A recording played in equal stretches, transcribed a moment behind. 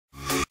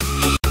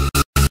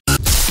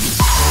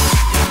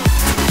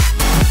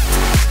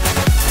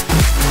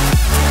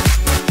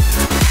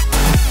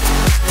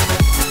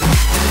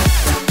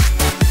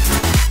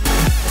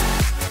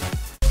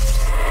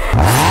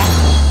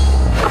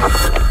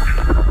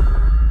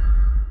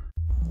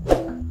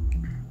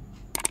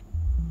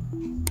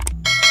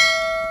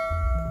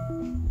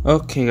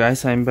Okay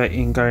guys, I'm back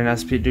in Garena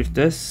Speed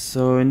Drifters.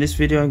 So in this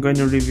video I'm going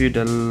to review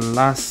the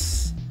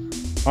last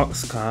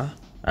Ox car.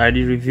 I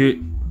already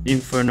reviewed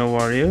Inferno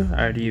Warrior,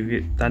 I already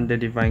reviewed Thunder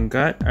Divine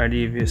Guard, I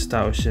already reviewed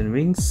Star Ocean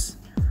Wings.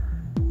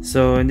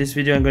 So in this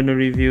video I'm going to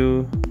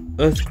review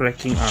Earth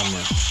Cracking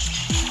Armor,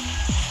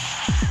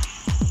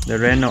 the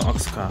Reno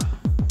Ox car.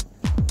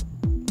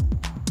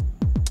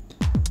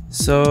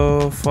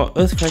 So for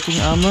Earth Cracking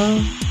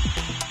Armor,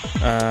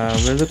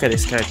 we'll look at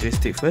its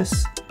characteristic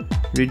first.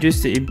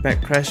 Reduce the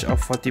impact crash of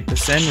 40%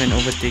 when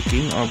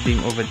overtaking or being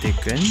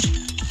overtaken.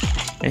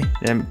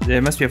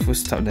 There must be a full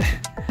stop there.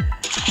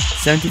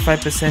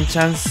 75%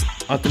 chance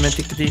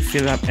automatically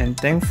fill up and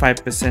tank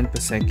 5%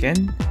 per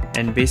second,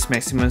 and base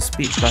maximum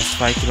speed plus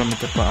 5 km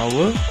per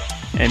hour,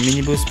 and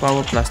mini boost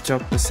power plus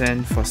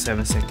 12% for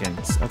 7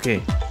 seconds. Okay,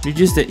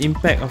 reduce the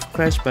impact of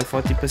crash by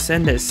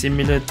 40%. That's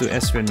similar to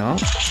Astronaut.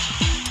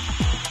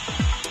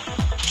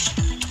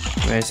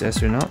 Where is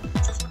Astronaut?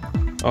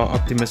 Or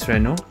Optimus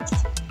Reno.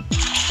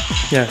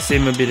 Yeah,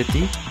 same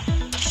ability,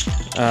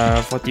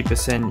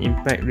 40%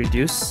 impact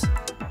reduce,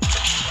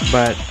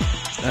 but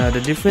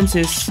the difference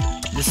is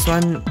this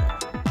one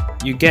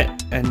you get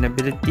an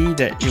ability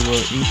that it will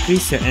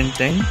increase your end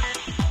tank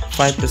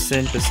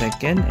 5% per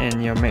second,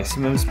 and your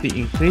maximum speed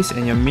increase,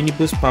 and your mini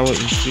boost power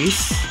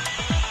increase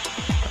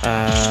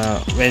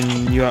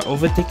when you are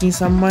overtaking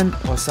someone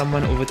or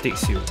someone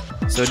overtakes you.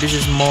 So this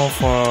is more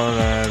for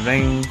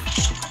rank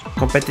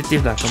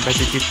competitive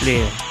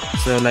play.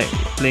 So like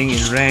playing in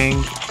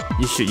rank,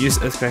 you should use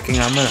Earth Cracking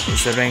Armor.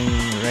 It's a rank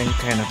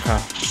kind of car.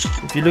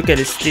 If you look at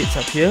the states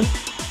up here,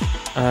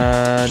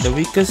 the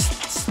weakest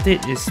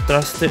state is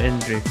thruster and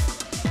drift.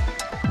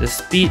 The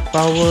speed,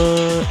 power,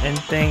 and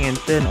tank and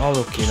turn all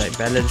okay, like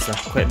balanced,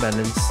 quite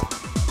balanced.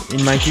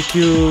 In my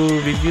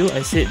QQ review,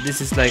 I said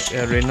this is like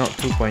a Renault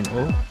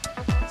 2.0.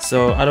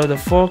 So out of the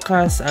 4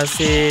 cars, I'll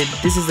say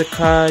this is the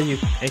car you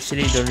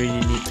actually don't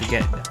really need to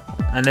get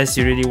unless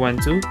you really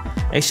want to.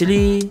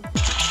 Actually,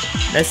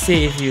 let's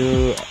say if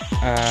you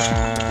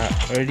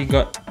already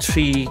got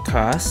 3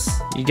 cars,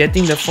 you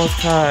getting the 4th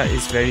car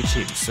is very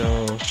cheap.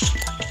 So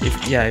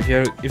if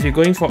you're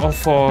going for all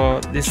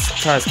 4, this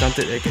car is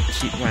counted like a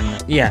cheap one.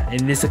 Yeah,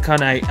 in this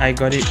account I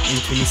got it in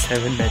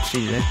 27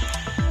 batteries.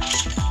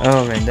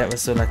 Oh man, that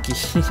was so lucky.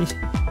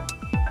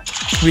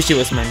 Wish it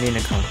was my main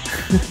account.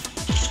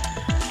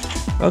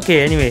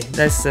 Okay, anyway,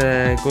 let's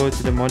go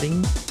to the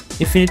modding.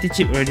 Infinity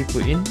chip already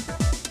put in.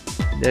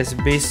 There's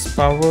base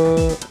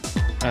power,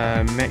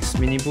 max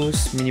mini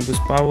boost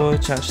power,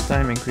 charge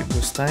time, and quick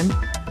boost time.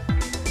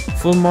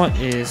 Full mod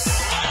is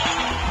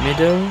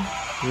middle,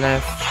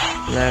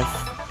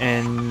 left,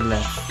 and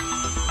left.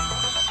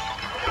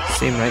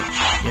 Same, right?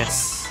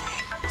 Yes.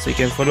 So you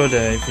can follow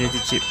the Infinity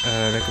Chip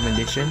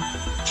recommendation.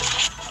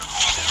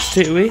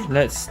 Straight away,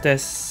 let's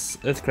test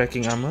Earth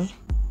Cracking Armor.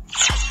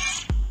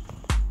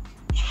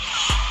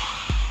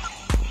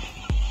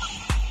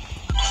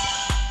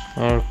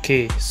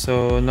 Okay,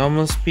 so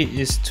normal speed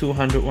is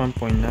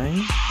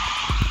 201.9,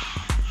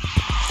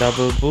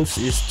 double boost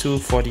is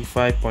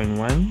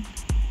 245.1,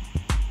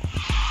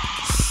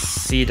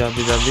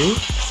 CWW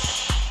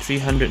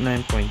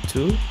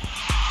 309.2,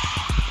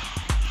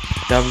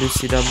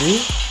 WCW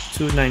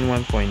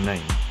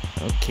 291.9.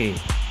 Okay,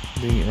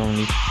 doing it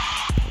wrongly.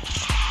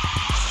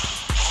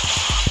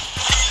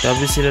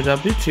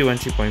 WCW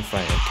 313.5.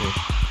 Okay.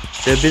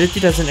 The ability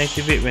doesn't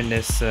activate when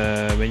there's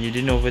when you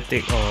didn't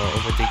overtake or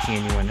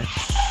overtaking anyone.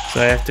 So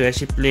I have to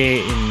actually play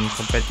in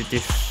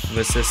competitive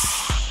versus,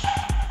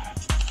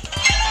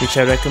 which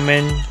I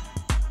recommend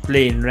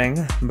play in rank.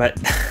 But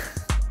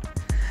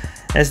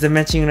as the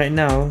matching right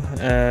now,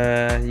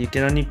 you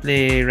can only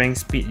play rank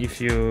speed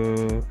if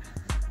you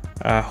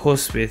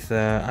host with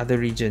other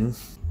region.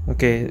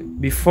 Okay,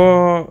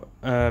 before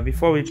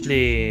we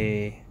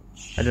play,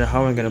 I don't know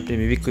how I'm gonna play.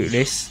 Maybe quick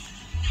race.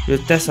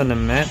 We'll test on the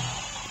map.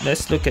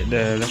 Let's look at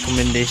the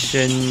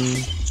recommendation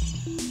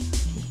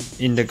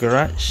in the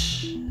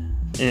garage,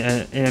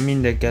 I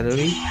mean the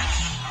gallery.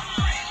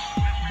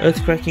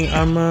 Earth Cracking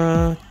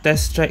Armor,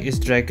 test track is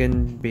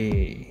Dragon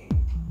Bay.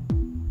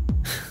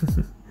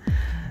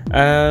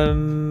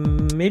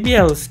 Maybe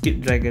I'll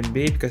skip Dragon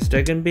Bay because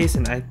Dragon Bay is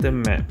an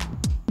item map.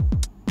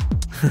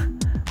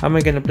 How am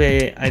I gonna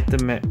play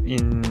item map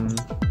in...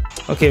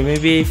 Okay,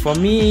 maybe for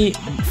me,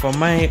 for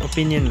my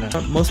opinion,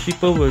 most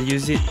people will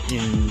use it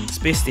in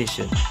Space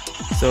Station.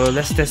 So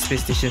let's test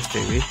Space Station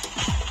straight away.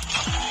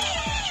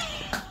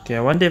 Okay,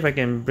 I wonder if I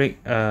can break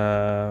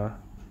my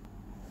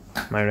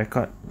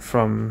record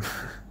from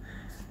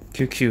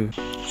QQ.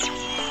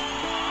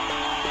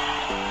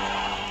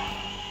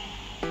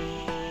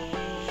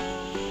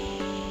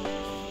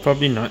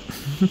 Probably not.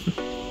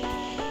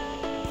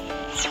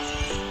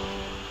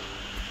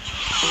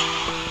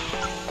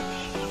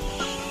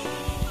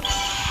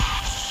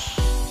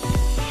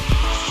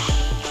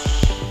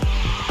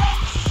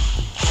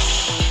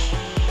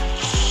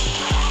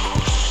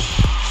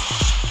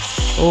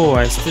 Oh,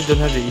 I still don't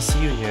have the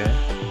ECU here.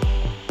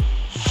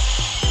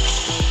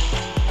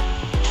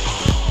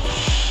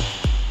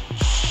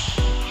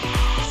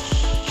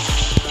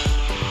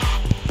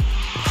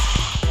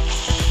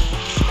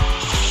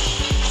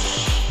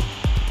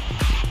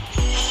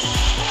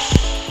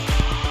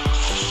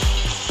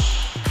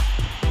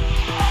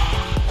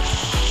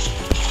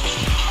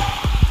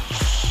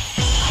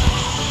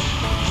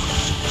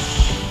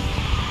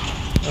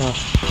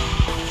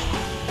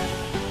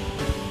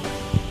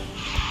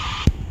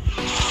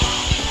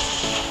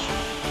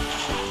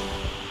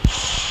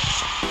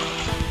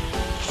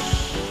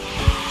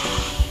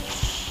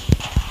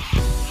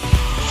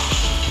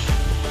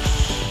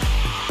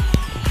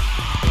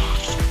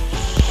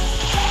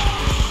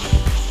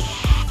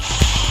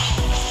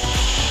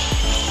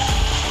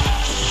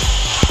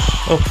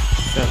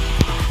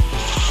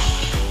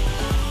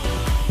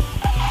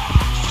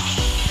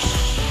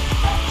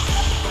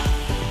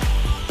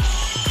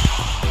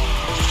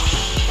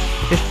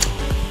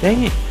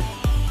 Dang it.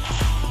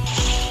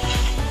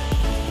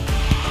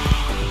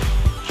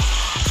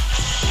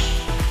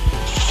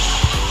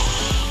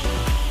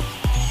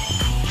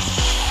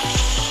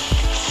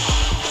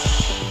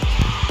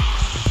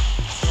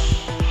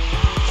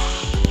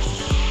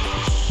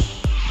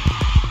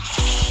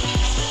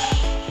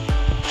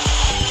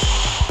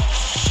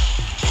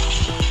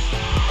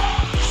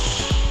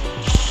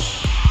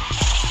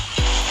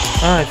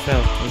 Ah, I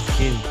fell.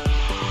 Okay.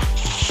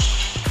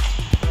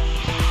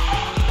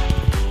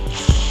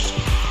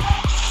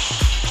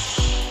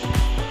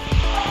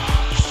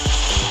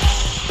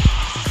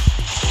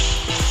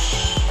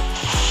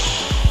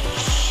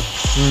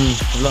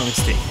 A lot of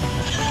mistake.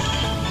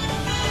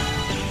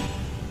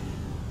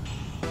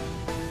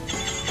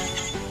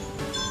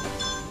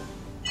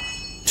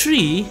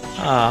 Three?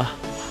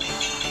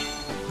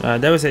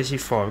 That was actually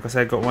 4 because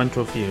I got 1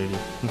 trophy already.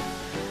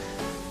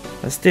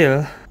 But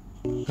still,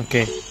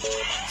 okay.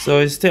 So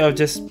instead of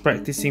just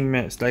practicing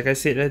maps, like I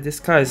said, this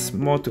car is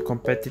more to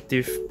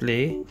competitive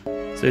play.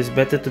 So it's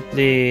better to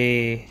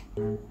play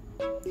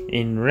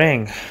in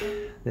rank.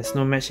 There's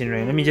no match in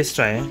rank. Let me just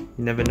try, you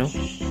never know.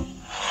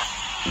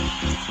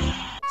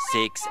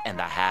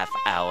 6.5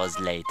 hours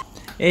later.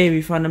 Hey,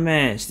 we found a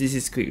match. This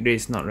is quick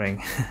race, not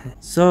rank.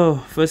 So,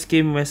 first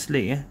game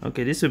Westlake,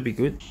 Okay, this will be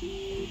good.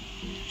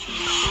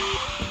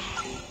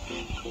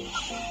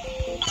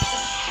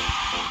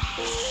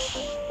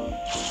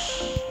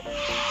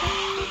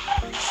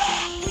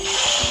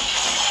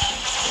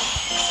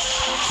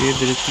 Okay,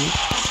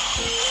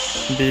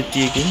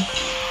 ability again.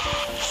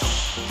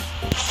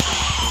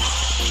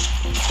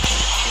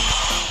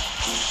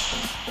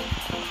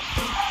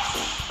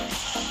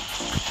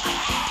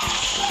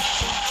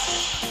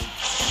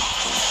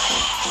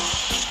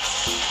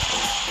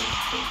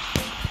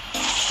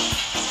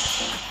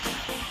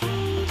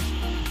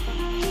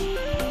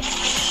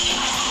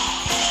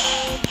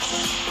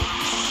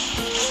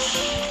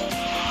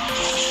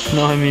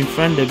 No, I'm in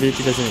front, the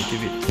ability doesn't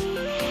activate.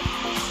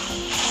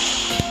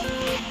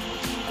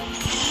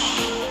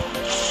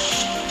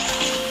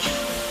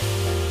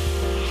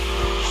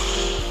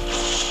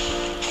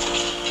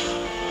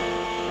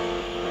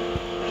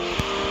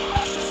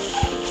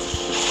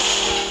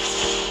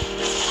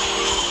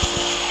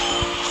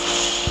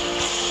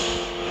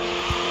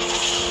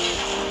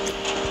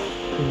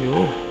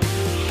 Yo.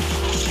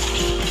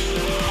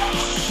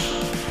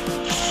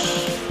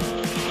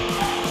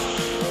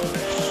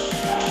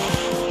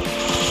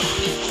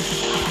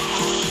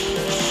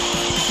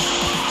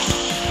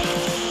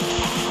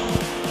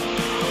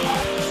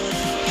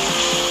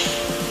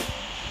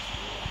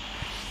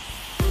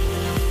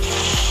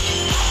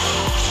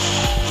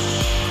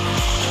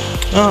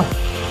 Ah,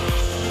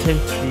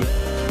 10-3.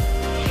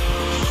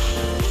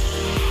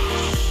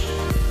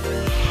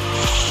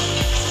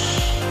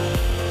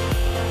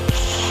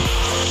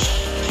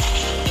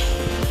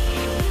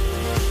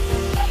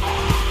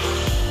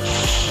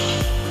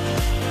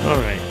 All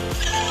right.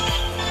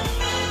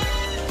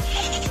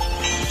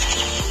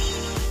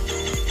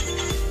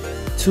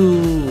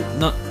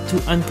 Not too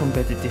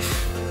uncompetitive.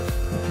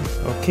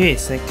 Okay,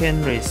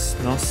 second race,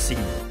 North Sea.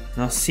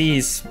 North Sea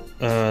is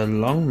a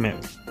long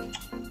map,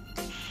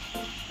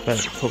 but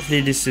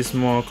hopefully this is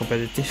more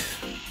competitive.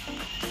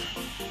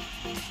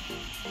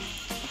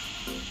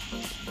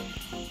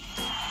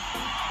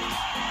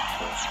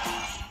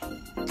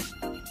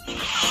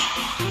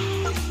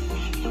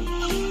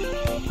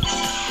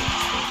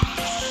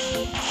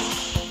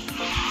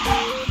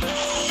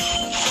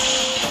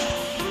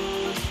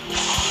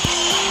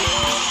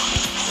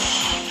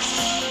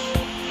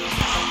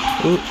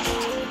 Oh,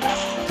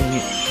 dang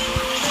it.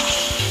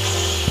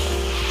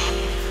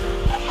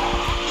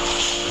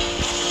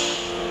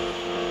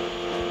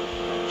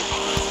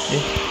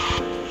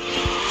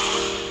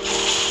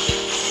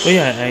 Oh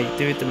yeah, I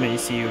activated my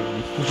ECU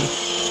already.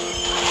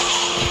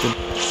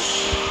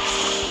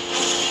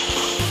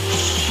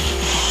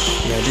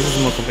 Yeah, this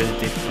is more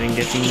competitive. I'm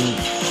getting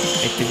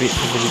activate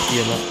ability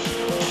a lot.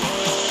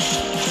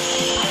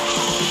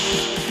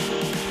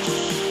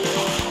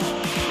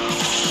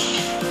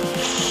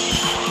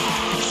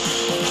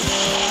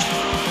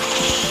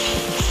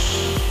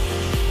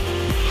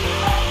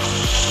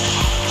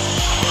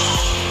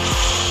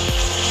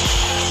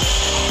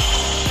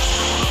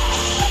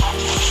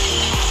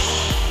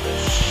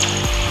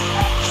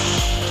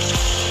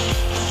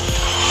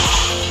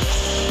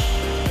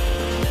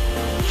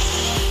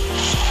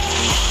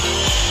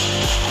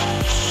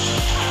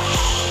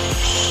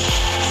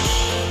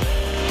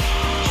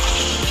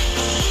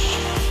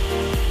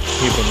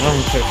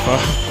 I'm quite far.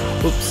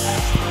 Oops.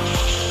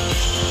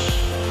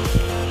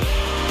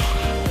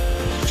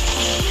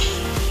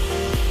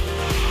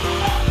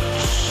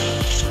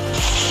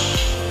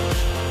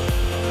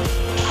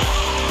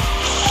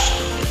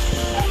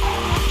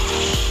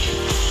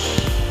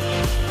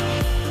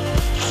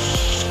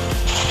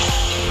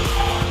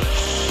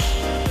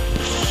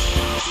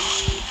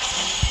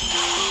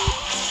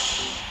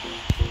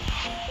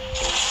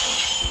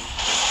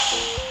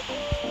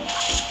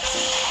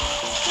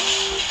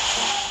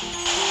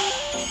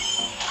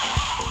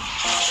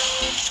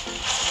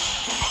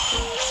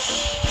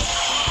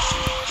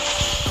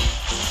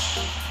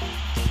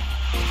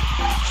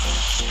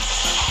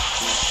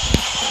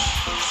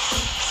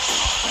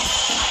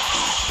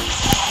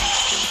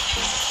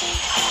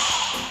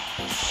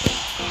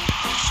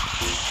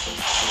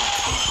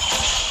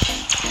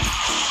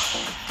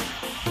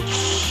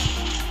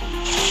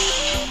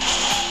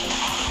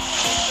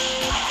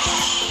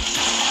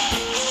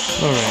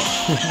 Alright.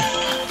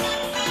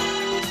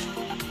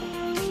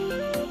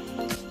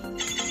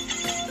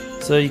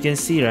 So you can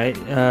see, right?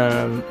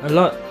 A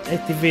lot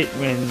activate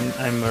when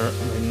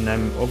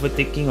I'm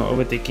overtaking or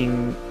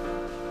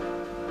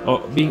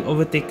being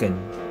overtaken.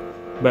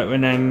 But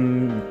when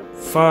I'm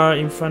far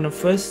in front of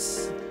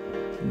first,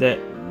 the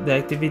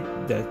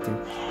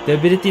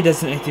ability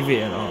doesn't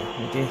activate at all.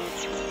 Okay.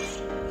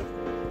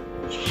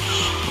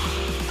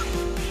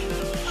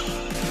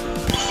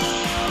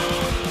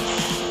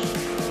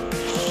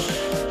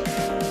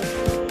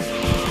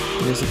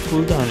 There's a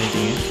cooldown, I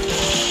think.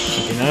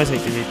 Okay, now it's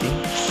activating.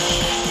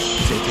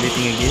 It's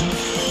activating again.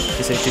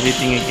 It's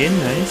activating again.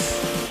 Nice.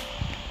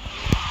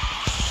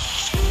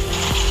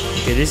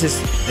 Okay, this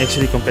is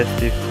actually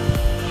competitive.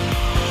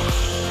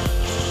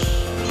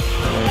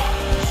 Alright.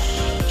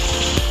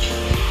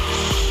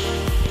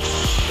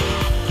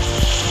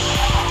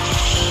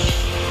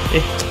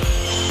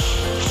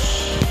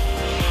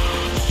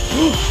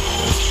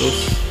 That's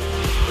close.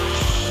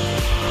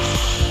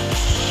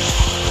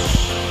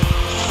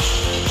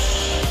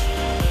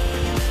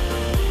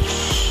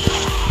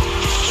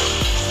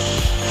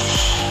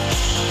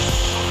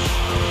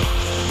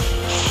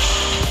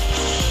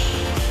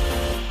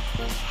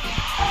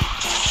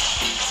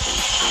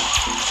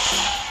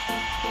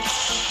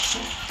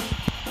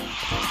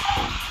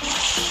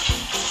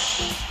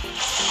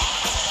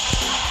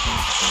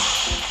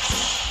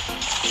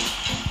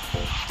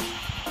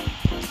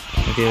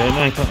 Okay, right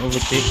now I can't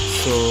overtake,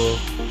 so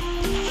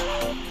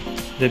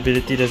the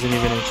ability doesn't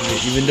even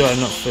activate, even though I'm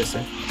not first.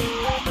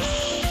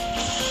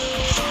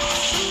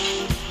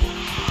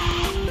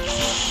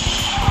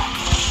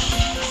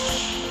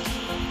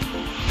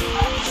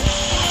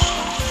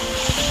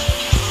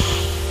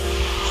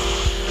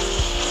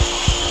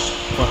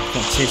 Wow,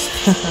 can't chase.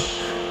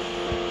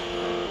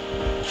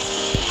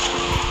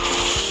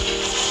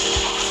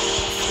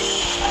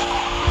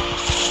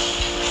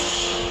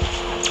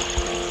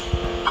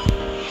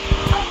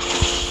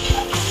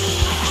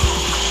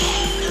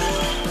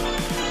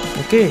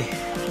 Okay.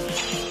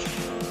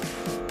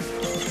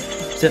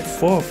 Is that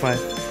 4 or 5?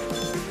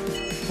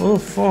 Oh,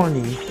 4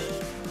 only.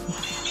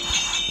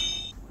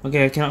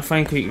 Okay, I cannot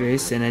find quick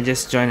race and I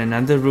just joined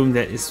another room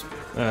that is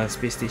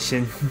space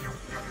station.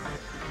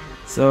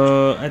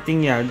 So I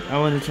think, yeah, I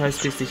want to try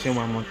space station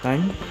one more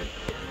time.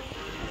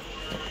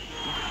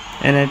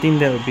 And I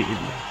think that will be it.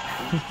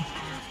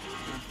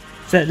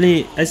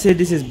 Sadly, I say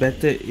this is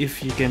better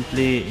if you can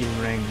play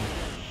in rank.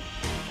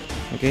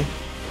 Okay?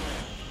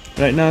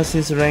 Right now,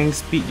 since rank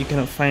speed, you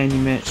cannot find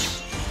any match.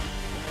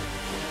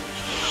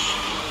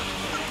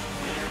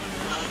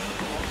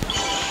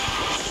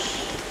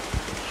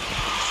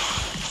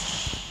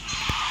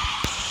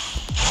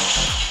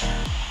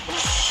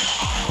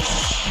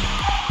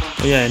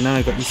 Oh yeah, now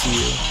I got ECU.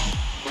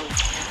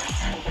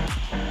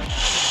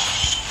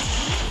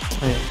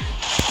 Oh yeah.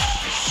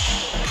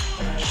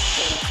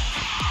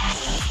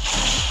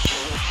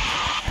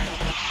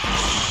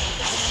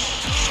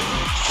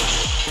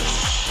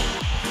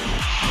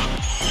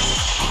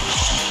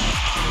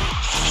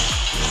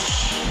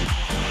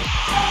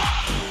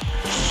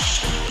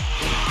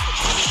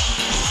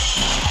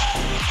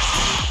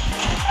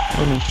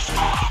 Oh no.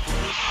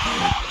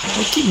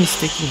 I keep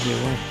mistaking here,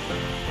 why?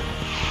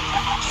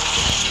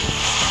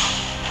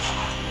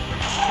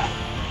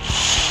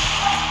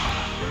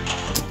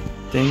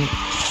 Dang it.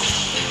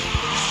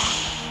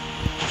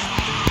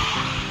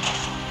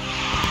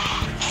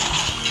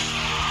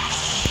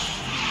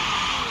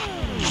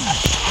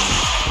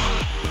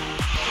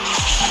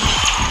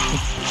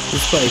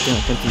 This part I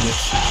cannot continue.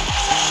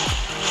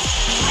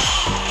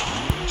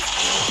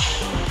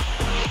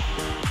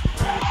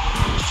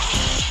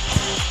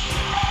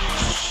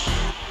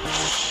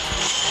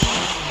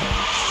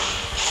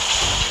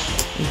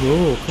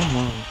 Yo, come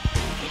on.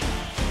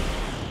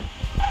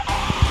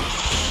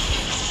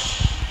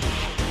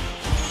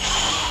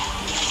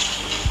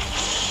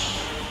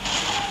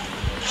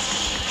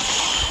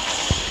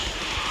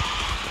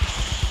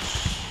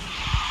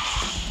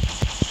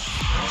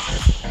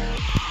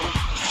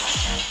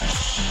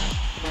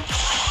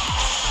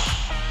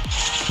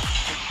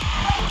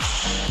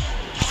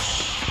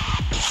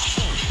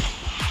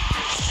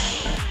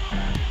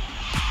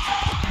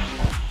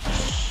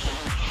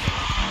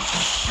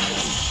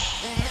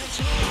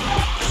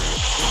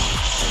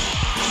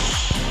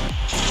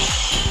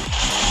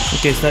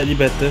 Okay, slightly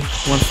better.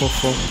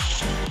 144.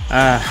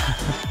 Ah.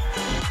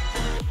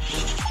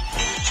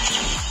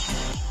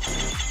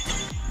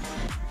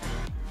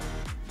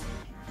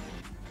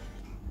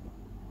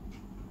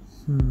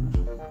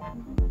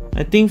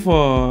 I think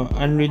for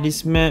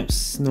unreleased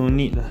maps, no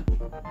need lah.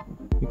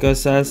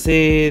 Because I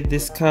say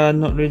this car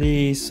not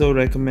really so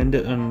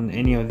recommended on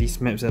any of these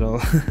maps at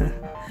all.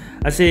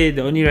 I say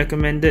the only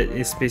recommended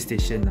is Space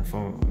Station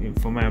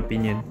for my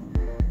opinion.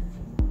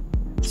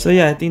 So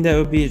yeah, I think that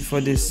will be it for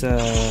this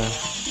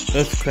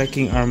Earth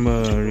Cracking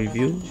Armour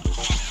review.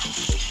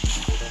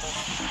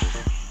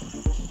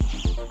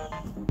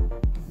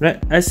 Right,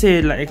 I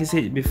say, like I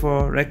said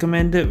before,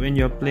 recommended when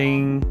you're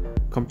playing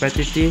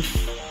competitive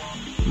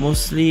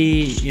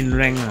mostly in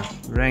rank lah.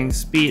 Rank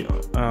speed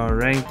or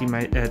rank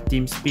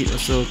team speed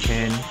also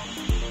can,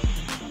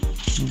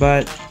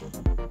 but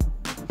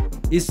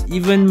it's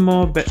even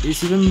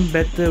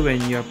better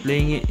when you're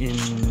playing it in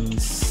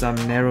some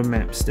narrow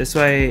maps. That's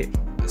why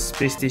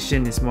Space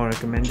Station is more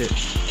recommended.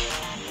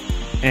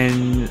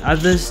 And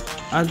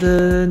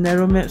other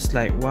narrow maps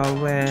like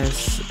Wild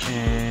West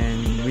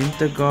and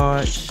Winter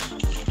Gorge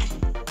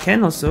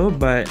can also,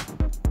 but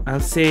I'll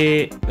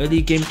say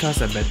early game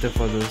cars are better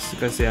for those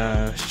because they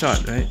are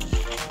short, right?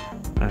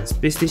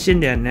 Space Station,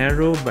 they are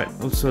narrow but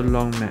also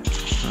long map,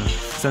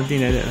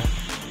 something like that.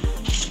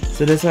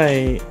 So that's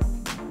why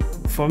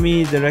for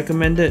me the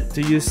recommended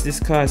to use this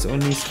car is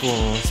only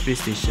for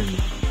Space Station.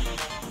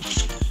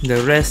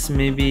 The rest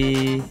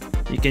maybe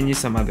you can use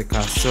some other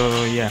cars.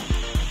 So yeah,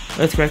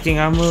 Earth-cracking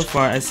armor,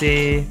 for I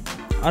say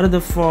out of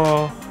the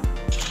 4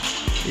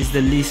 is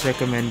the least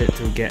recommended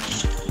to get,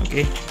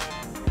 okay?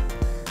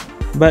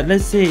 But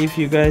let's say if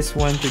you guys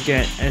want to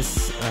get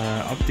as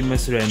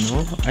Optimus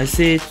Reno, I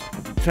say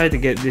try to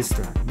get this.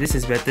 This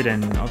is better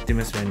than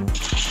Optimus Reno,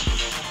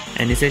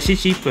 and it's actually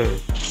cheaper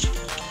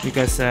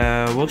because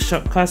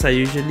workshop cars are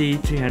usually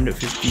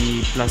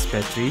 350 plus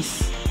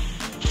batteries,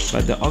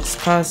 but the Ox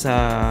cars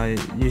are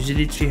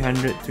usually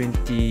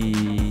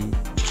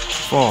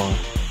 324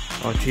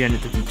 or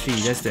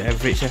 333. That's the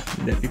average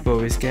that people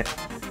always get.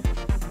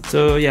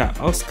 So yeah,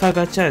 Ox car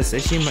gacha is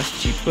actually much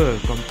cheaper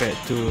compared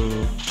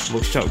to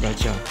workshop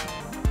gacha.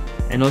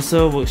 And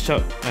also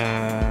workshop,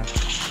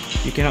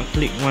 you cannot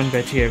click one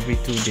battery every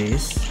 2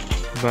 days,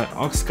 but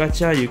Ox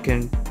gacha you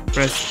can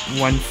press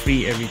one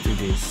free every 2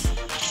 days.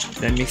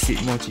 That makes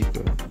it more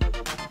cheaper.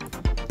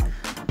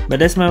 But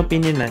that's my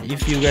opinion. Like,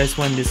 if you guys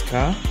want this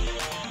car,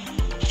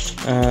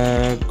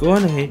 go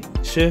on ahead.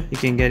 Sure, you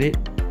can get it.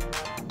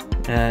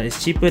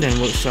 It's cheaper than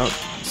workshop,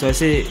 so I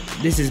say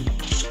this is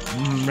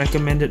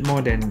recommended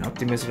more than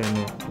Optimus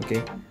Reno,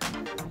 okay?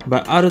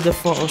 But out of the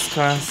 4 Ox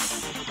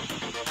cars,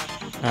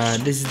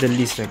 this is the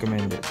least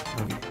recommended.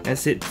 Okay,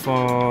 that's it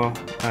for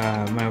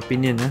my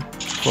opinion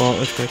for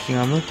Earth-cracking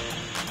armor.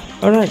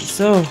 Alright,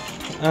 so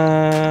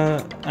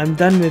I'm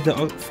done with the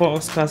 4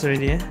 Ox cars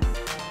already.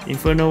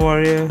 Inferno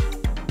Warrior,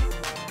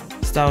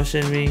 Star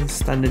Ocean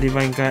Wings, Thunder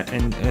Divine Guard,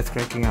 and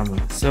Earth-cracking armor.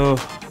 So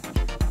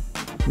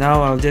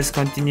now I'll just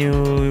continue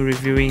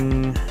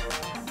reviewing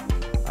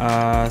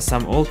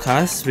some old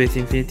cars with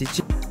Infinity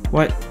Chip.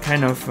 What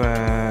kind of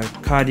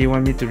car do you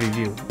want me to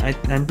review?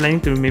 I'm planning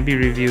to maybe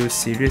review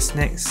Sirius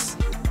next.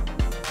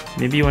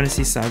 Maybe you want to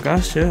see Saga?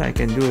 Sure, I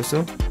can do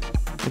also.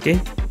 Okay,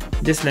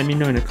 just let me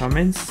know in the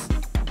comments.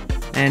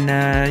 And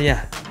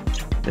yeah,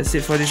 that's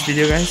it for this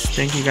video, guys.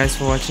 Thank you guys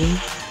for watching.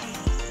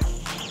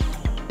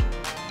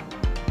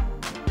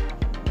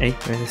 Hey,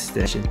 where's the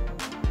station?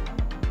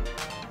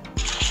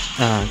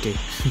 Okay.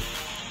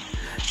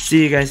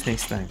 See you guys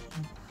next time.